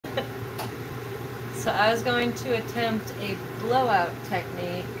So I was going to attempt a blowout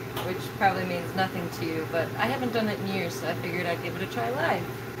technique, which probably means nothing to you, but I haven't done it in years, so I figured I'd give it a try live.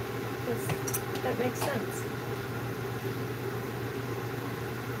 Because that makes sense.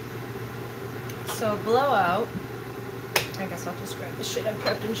 So blowout, I guess I'll just grab the shit I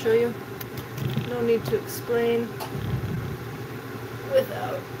prepped and show you. No need to explain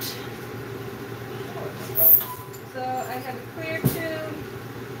without. So I have a clear tube.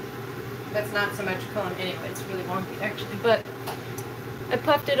 That's not so much cone anyway, it's really wonky actually, but I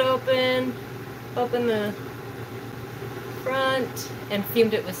puffed it open the front, and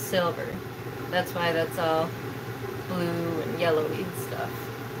fumed it with silver. That's why that's all blue and yellowy and stuff.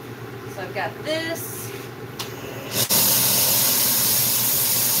 So I've got this.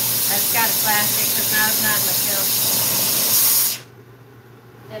 I've got a plastic because now it's not in the kiln.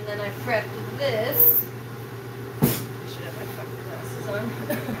 And then I prepped this. I should have my fucking glasses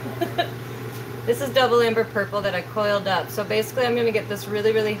on. This is double amber purple that I coiled up. So basically I'm going to get this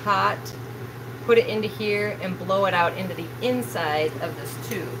really, really hot, put it into here, and blow it out into the inside of this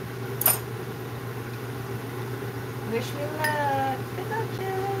tube. Wish me luck. Good luck, Jay.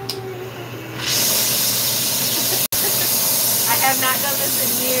 I have not done this in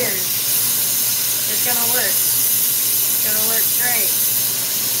years. It's going to work. It's going to work great.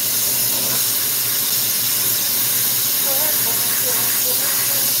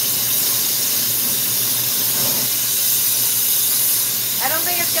 I don't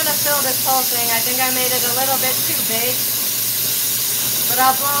think it's going to fill this whole thing. I think I made it a little bit too big. But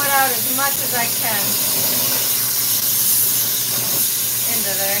I'll blow it out as much as I can.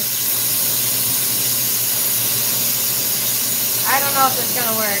 Into there. I don't know if it's going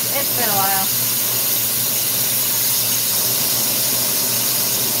to work. It's been a while.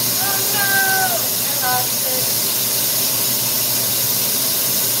 Oh no! I lost it.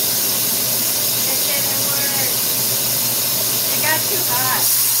 It didn't work. It got too hot.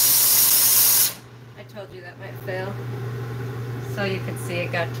 I told you that might fail. So you could see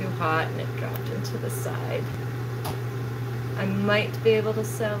it got too hot and it dropped into the side. I might be able to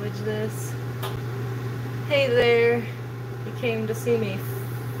salvage this. Hey there. You came to see me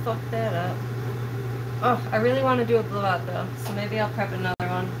fuck that up. Oh, I really want to do a blowout though, so maybe I'll prep another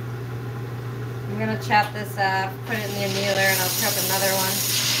one. I'm gonna chop this off, put it in the annealer, and I'll prep another one.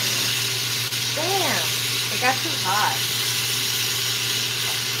 Damn! It got too hot.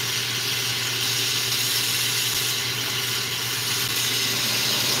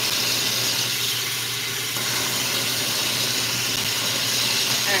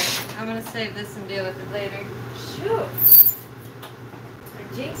 I'm going to save this and deal with it later. Shoot! I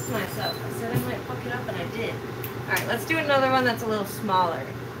jinxed myself. I said I might fuck it up and I did. Alright, let's do another one that's a little smaller.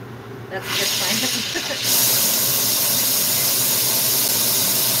 That's a good plan.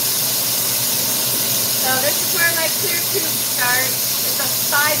 So this is where my clear tubes start. It's a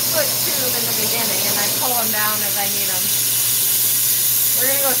 5-foot tube in the beginning and I pull them down as I need them.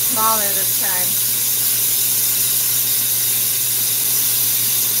 We're going to go smaller this time.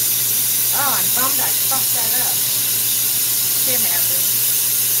 Oh, I'm bummed I fucked that up. Shit happens.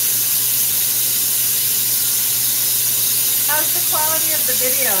 How's the quality of the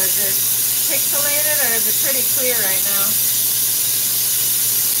video? Is it pixelated or is it pretty clear right now?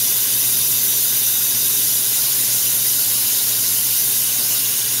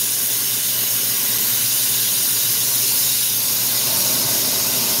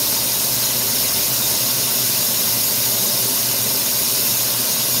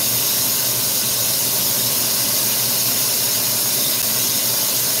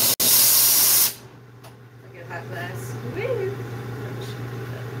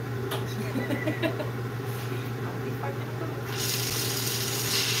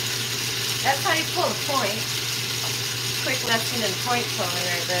 That's how you pull a point. Quick lesson in point pulling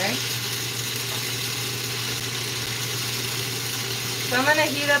right there. So I'm going to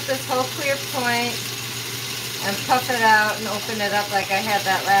heat up this whole clear point and puff it out and open it up like I had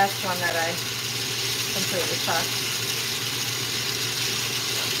that last one that I completely puffed.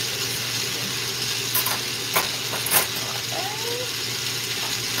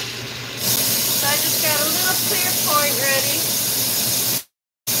 So I just got a little clear point ready.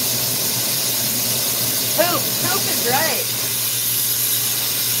 Poop is right.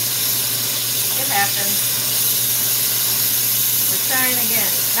 It happened. We're trying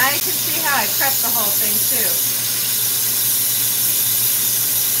again. Now you can see how I prepped the whole thing too.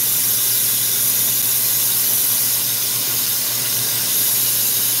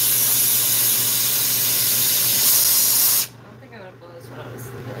 I don't think I'm going to blow this one out of the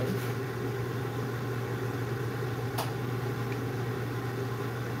thing.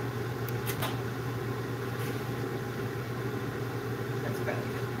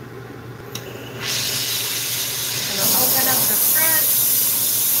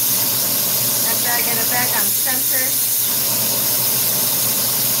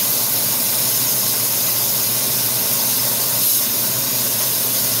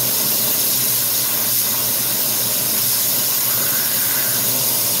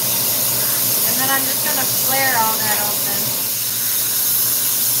 I'm just going to flare all that open.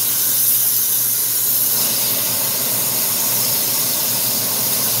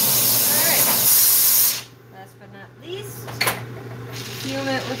 Alright. Last but not least, fume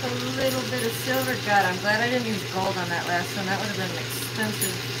it with a little bit of silver. God, I'm glad I didn't use gold on that last one. That would have been an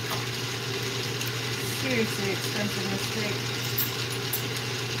expensive, seriously expensive mistake.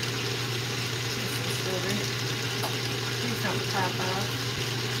 Some silver. Please don't pop off.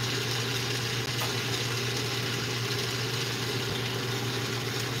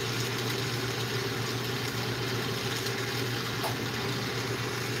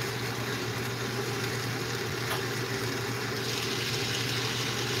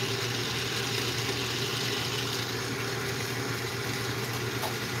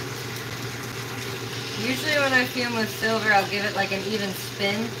 Usually when I fume with silver, I'll give it like an even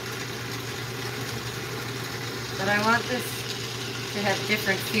spin. But I want this to have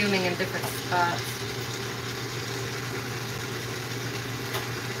different fuming in different spots.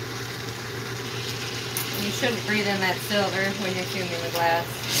 And you shouldn't breathe in that silver when you're fuming the glass.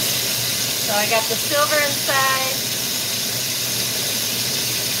 So I got the silver inside.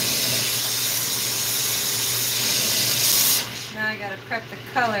 Now I gotta prep the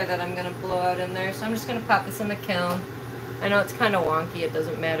color that I'm gonna blow out in there. So I'm just gonna pop this in the kiln. I know it's kind of wonky, it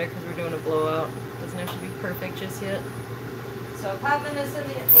doesn't matter because we're doing a blowout. It doesn't have to be perfect just yet. So popping this in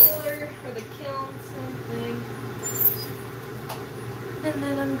the roller or the kiln, same thing. And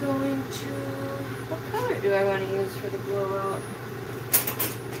then I'm going to, what color do I want to use for the blowout?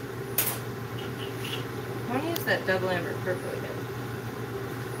 I want to use that double amber purple again.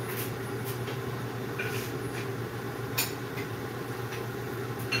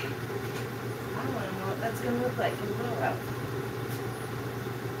 That's going to look like in blowout.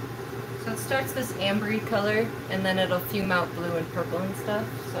 So it starts this ambery color and then it'll fume out blue and purple and stuff.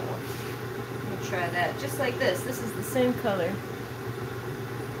 So we'll try that just like this. This is the same color.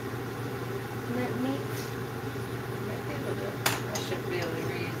 Isn't that neat? I should be able to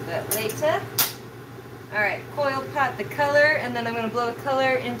reuse that later. Alright, coil pot the color and then I'm going to blow the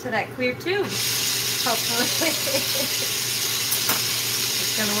color into that clear tube. Hopefully.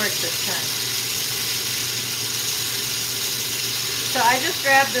 It's going to work this time. So I just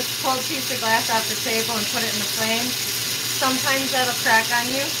grabbed this cold piece of glass off the table and put it in the flame. Sometimes that'll crack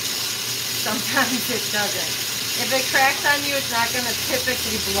on you, sometimes it doesn't. If it cracks on you, it's not going to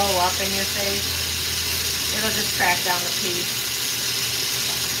typically blow up in your face. It'll just crack down the piece.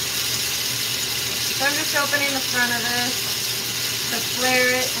 So I'm just opening the front of this to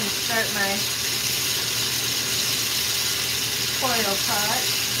flare it and start my coil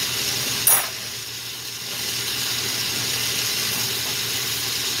pot.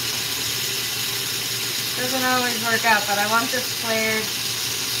 Doesn't always work out, but I want this flared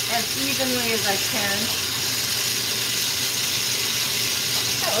as evenly as I can.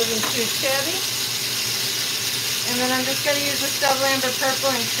 That wasn't too shabby. And then I'm just going to use this double amber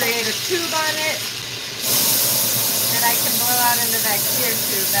purple and create a tube on it that I can blow out into that clear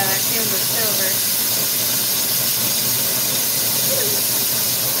tube that I fumed with silver.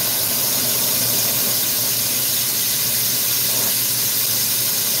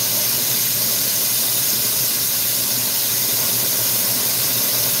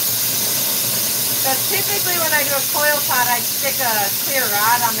 So typically when I do a coil pot, I stick a clear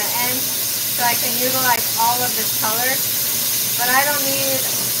rod on the end so I can utilize all of this color. But I don't need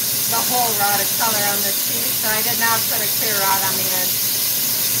the whole rod of color on this piece, so I did not put a clear rod on the end.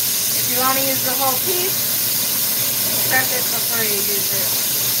 If you want to use the whole piece, prep it before you use it,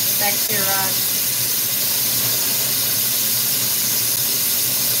 that clear rod.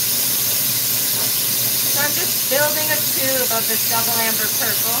 So I'm just building a tube of this double amber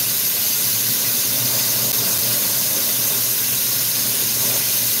purple.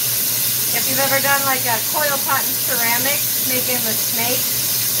 If you've ever done like a coil pot in ceramic, making the snake,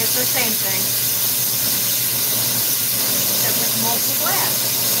 it's the same thing. Except with molten glass.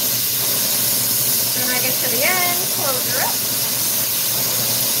 Then I get to the end, close her up.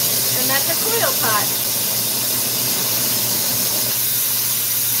 And that's a coil pot.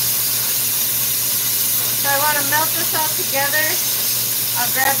 So I want to melt this all together.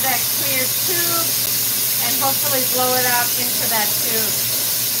 I'll grab that clear tube and hopefully blow it out into that tube.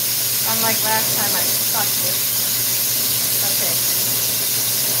 Unlike last time I sucked it. Okay.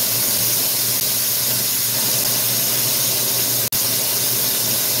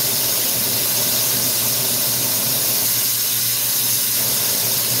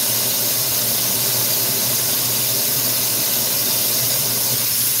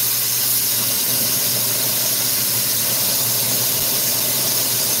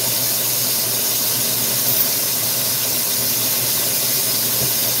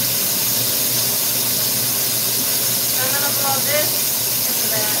 this into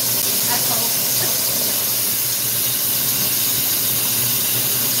that. I hope.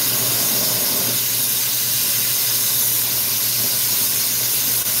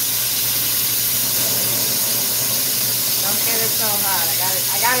 Don't get it so hot.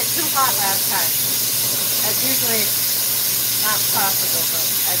 I got it too hot last time. That's usually not possible, but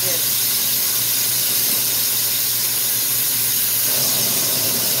I did.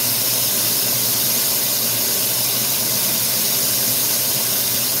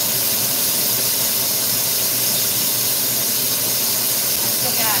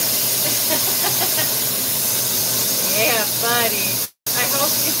 Still got it. Yeah, buddy. I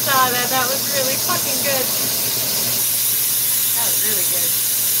hope you saw that. That was really fucking good. That was really good.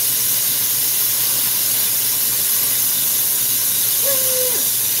 Woo!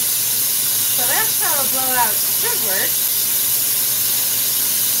 So that's how a blowout should work.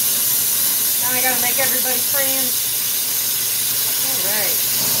 Now I gotta make everybody friends. Alright.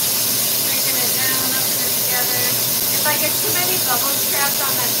 Cranking it down, open it together. If I get too many bubbles trapped on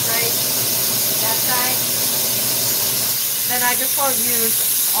that side, then I just won't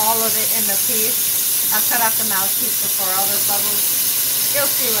use all of it in the piece. I'll cut off the mouthpiece before all those bubbles. You'll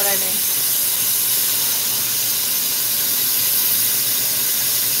see what I mean.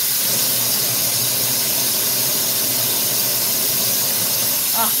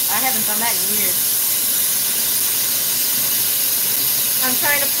 Oh, I haven't done that in years. I'm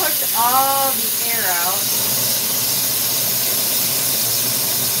trying to push all the air out.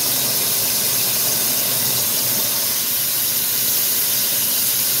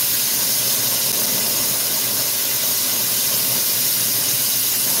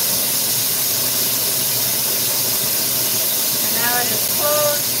 And now it is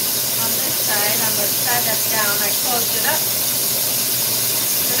closed on this side, on the side that's down. I closed it up.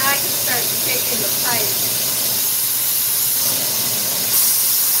 So now I can start taking the pipe.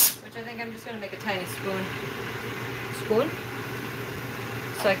 Which I think I'm just going to make a tiny spoon. Spoon?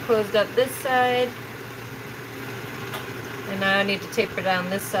 So I closed up this side. And now I need to taper down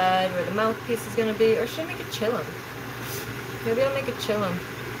this side where the mouthpiece is going to be. Or should I make it chillum? Maybe I'll make it chillum.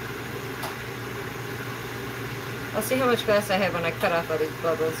 I'll see how much glass I have when I cut off all these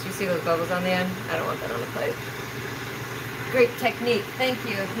bubbles. You see those bubbles on the end? I don't want that on the plate. Great technique. Thank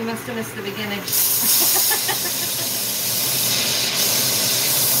you. You must have missed the beginning. I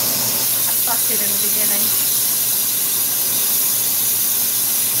fucked it in the beginning.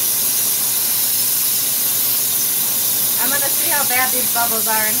 I'm going to see how bad these bubbles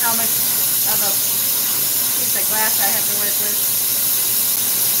are and how much of a piece of glass I have to work with.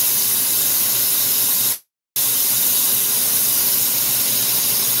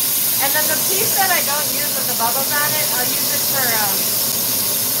 And then the piece that I don't use with the bubbles on it, I'll use it for, really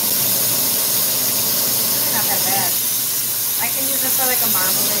not that bad. I can use it for like a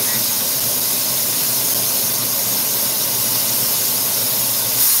marmalade.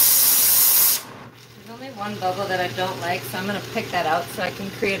 There's only one bubble that I don't like, so I'm going to pick that out so I can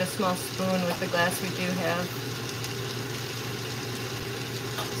create a small spoon with the glass we do have.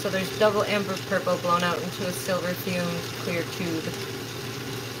 So there's double amber purple blown out into a silver fumed clear tube.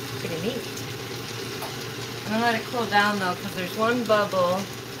 Pretty neat. I'm gonna let it cool down though, because there's one bubble,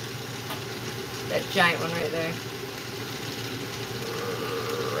 that giant one right there.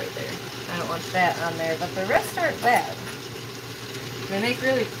 Right there. I don't want that on there, but the rest aren't bad. They make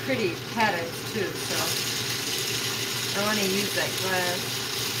really pretty patterns too, so I want to use that glass.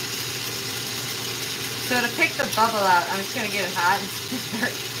 So to pick the bubble out, I'm just gonna get it hot and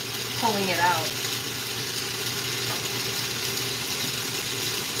start pulling it out.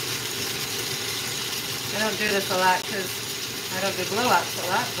 I don't do this a lot because I don't do blowouts a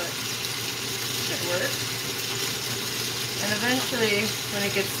lot, but it should work. And eventually, when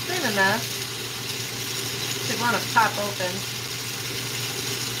it gets thin enough, you should want to pop open.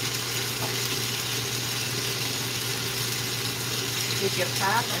 Did you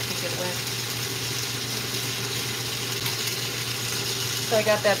pop? I think it went. So I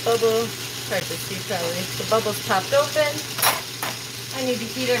got that bubble. Hard to see probably. The bubble's popped open. I need to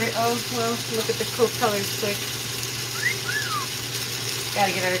heat oh, well, look at the cool colors quick.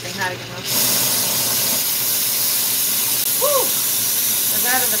 Gotta get everything hot again though. Woo! I was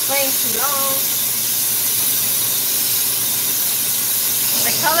out of the flame too long.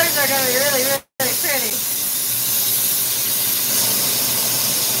 The colors are gonna be really, really pretty.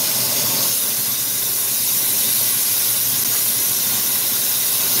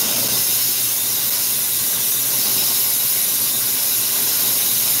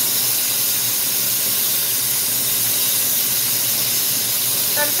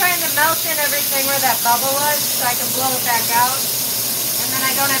 So So I'm trying to melt in everything where that bubble was so I can blow it back out. And then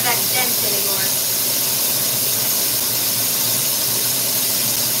I don't have that dent anymore.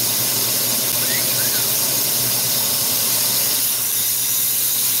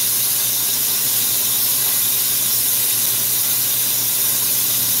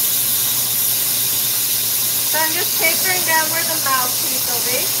 So I'm just tapering down where the mouthpiece will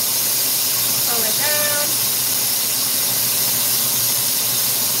be. Pull it down.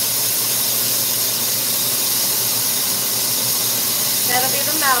 That'll be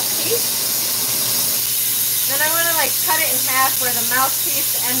the mouthpiece. Then I want to like cut it in half where the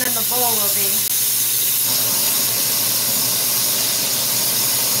mouthpiece and then the bowl will be.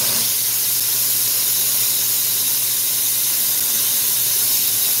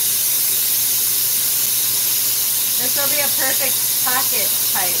 This will be a perfect pocket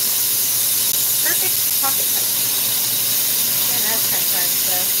pipe. Perfect pocket pipe. Yeah, that's kind of hard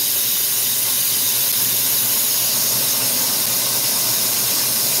stuff.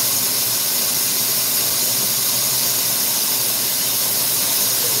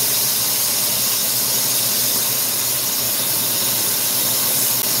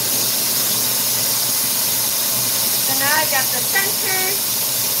 Now I've got the center.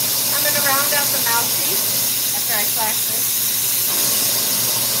 I'm going to round out the mouthpiece after I flash this.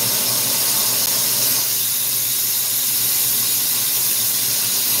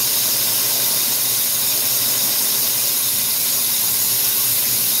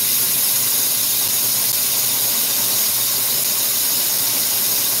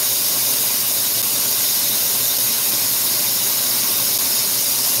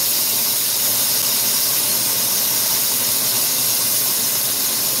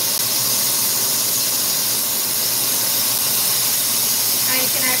 You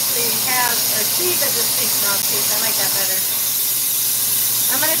can actually have or see the distinct mouthpiece. I like that better.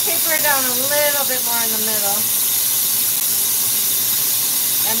 I'm going to taper it down a little bit more in the middle.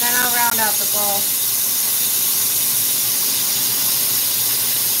 And then I'll round out the bowl.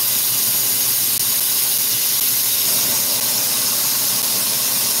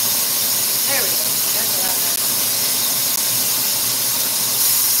 There we go. That's a lot better.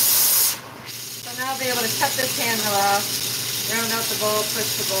 So now I'll be able to cut this handle off. Round out the bowl,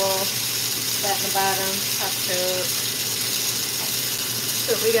 push the bowl, flat in the bottom, top coat.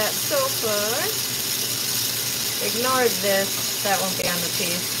 So we got so far. Ignore this, that won't be on the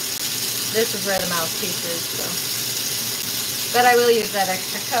piece. This is where the mouthpiece is, so. But I will use that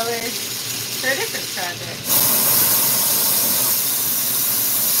extra color for a different project.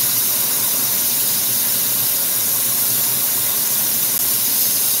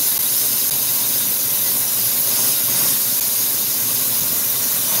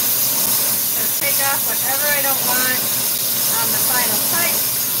 Take off whatever I don't want on the final pipe.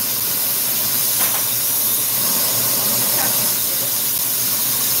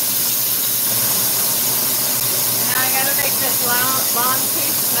 Now I gotta make this long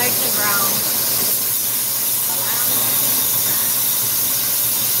piece nice and brown.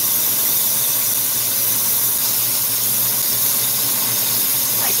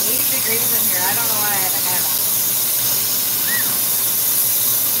 It's like 80 degrees in here. I don't know why I have a hat on.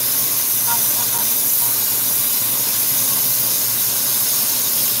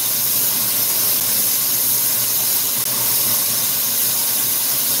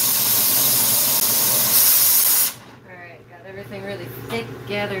 Everything really thick,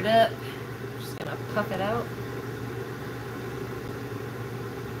 gathered up. Just gonna puff it out.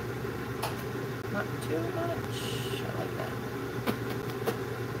 Not too much. I like that.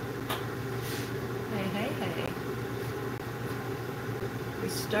 Hey. We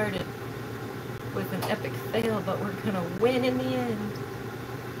started with an epic fail, but we're gonna win in the end.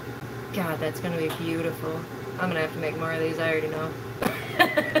 God, that's gonna be beautiful. I'm gonna have to make more of these, I already know.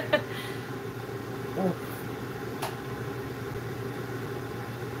 Oh.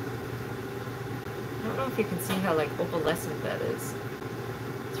 I don't know if you can see how like opalescent that is.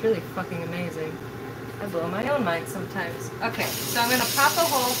 It's really fucking amazing. I blow my own mind sometimes. Okay, so I'm gonna pop a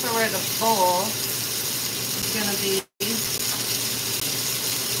hole for where the bowl is gonna be.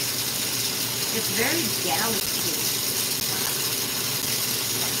 It's very galaxy.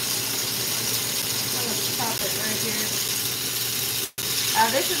 I'm gonna pop it right here.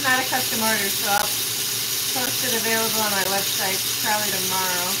 This is not a custom order, so I'll post it available on my website probably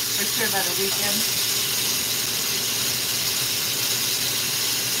tomorrow, for sure by the weekend.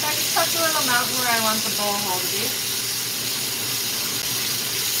 So I just tuck a little mountain where I want the bowl hole to be.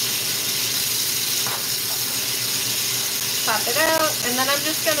 Pop it out, and then I'm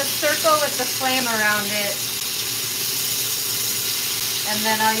just going to circle with the flame around it And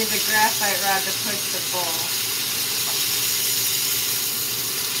then I'll use a graphite rod to push the bowl.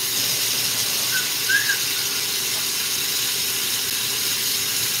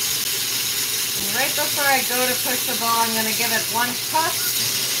 And right before I go to push the bowl, I'm going to give it one puff,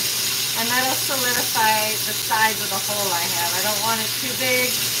 and that'll solidify the size of the hole I have. I don't want it too big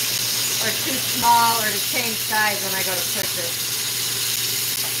or too small or to change size when I go to push it.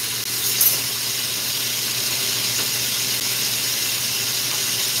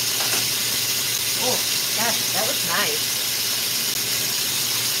 Oh, gosh, that was nice.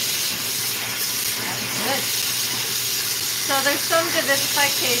 That was good. So there's some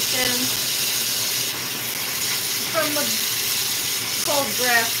diversification from the cold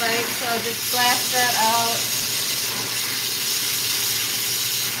graphite, so I'll just blast that out.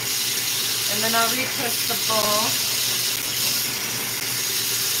 And then I'll re-push the bowl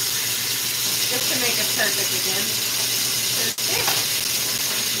just to make it perfect again. Perfect.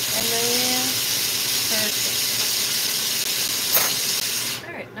 And then perfect.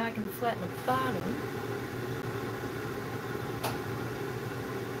 Alright, now I can flatten the bottom.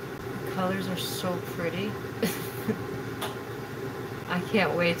 The colors are so pretty. I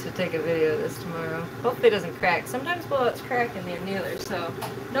can't wait to take a video of this tomorrow. Hopefully it doesn't crack. Sometimes bullets crack in the annealer, so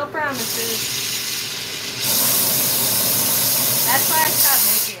no promises. That's why I stopped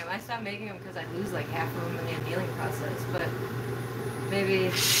making them. I stopped making them because I lose like half of them in the annealing process, but maybe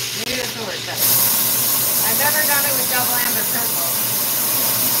this will work better. I've never done it with double amber purple.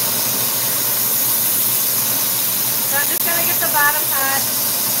 So I'm just gonna get the bottom hot.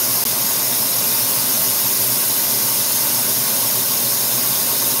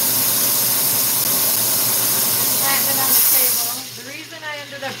 It on the table. The reason I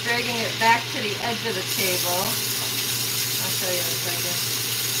ended up dragging it back to the edge of the table, I'll show you in a second,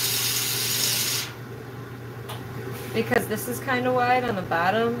 because this is kind of wide on the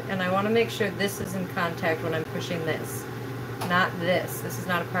bottom, and I want to make sure this is in contact when I'm pushing this, not this. This is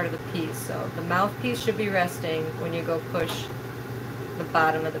not a part of the piece, so the mouthpiece should be resting when you go push the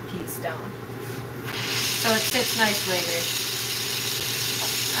bottom of the piece down, so it fits nice later.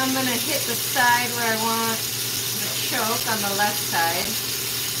 I'm going to hit the side where I want choke on the left side.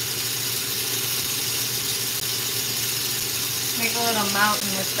 Make a little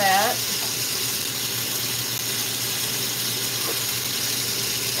mountain with that.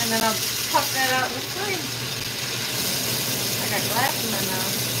 And then I'll puff that out in the flame. I got glass in my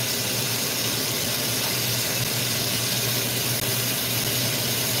mouth.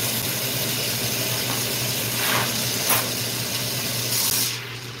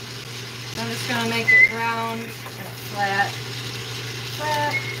 I'm just going to make it round. Flat,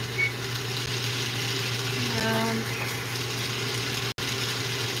 flat, round.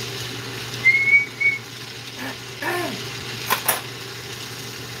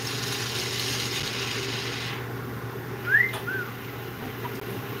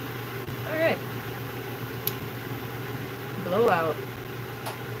 All right. Blowout.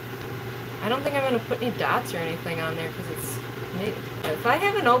 I don't think I'm going to put any dots or anything on there because it's. If I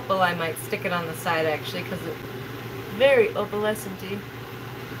have an opal, I might stick it on the side actually because it's very opalescent-y.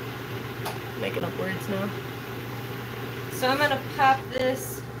 Making up words now. So I'm gonna pop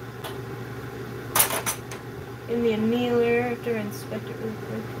this in the annealer after I inspect it really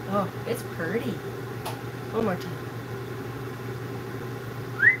quick. Oh, it's pretty. One more time.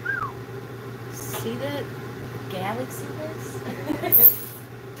 See that galaxy-ness?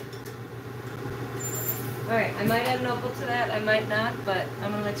 Alright, I might add an opal to that, I might not, but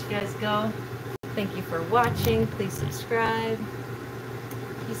I'm gonna let you guys go. Thank you for watching. Please subscribe.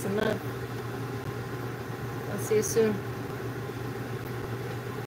 Peace and love. I'll see you soon.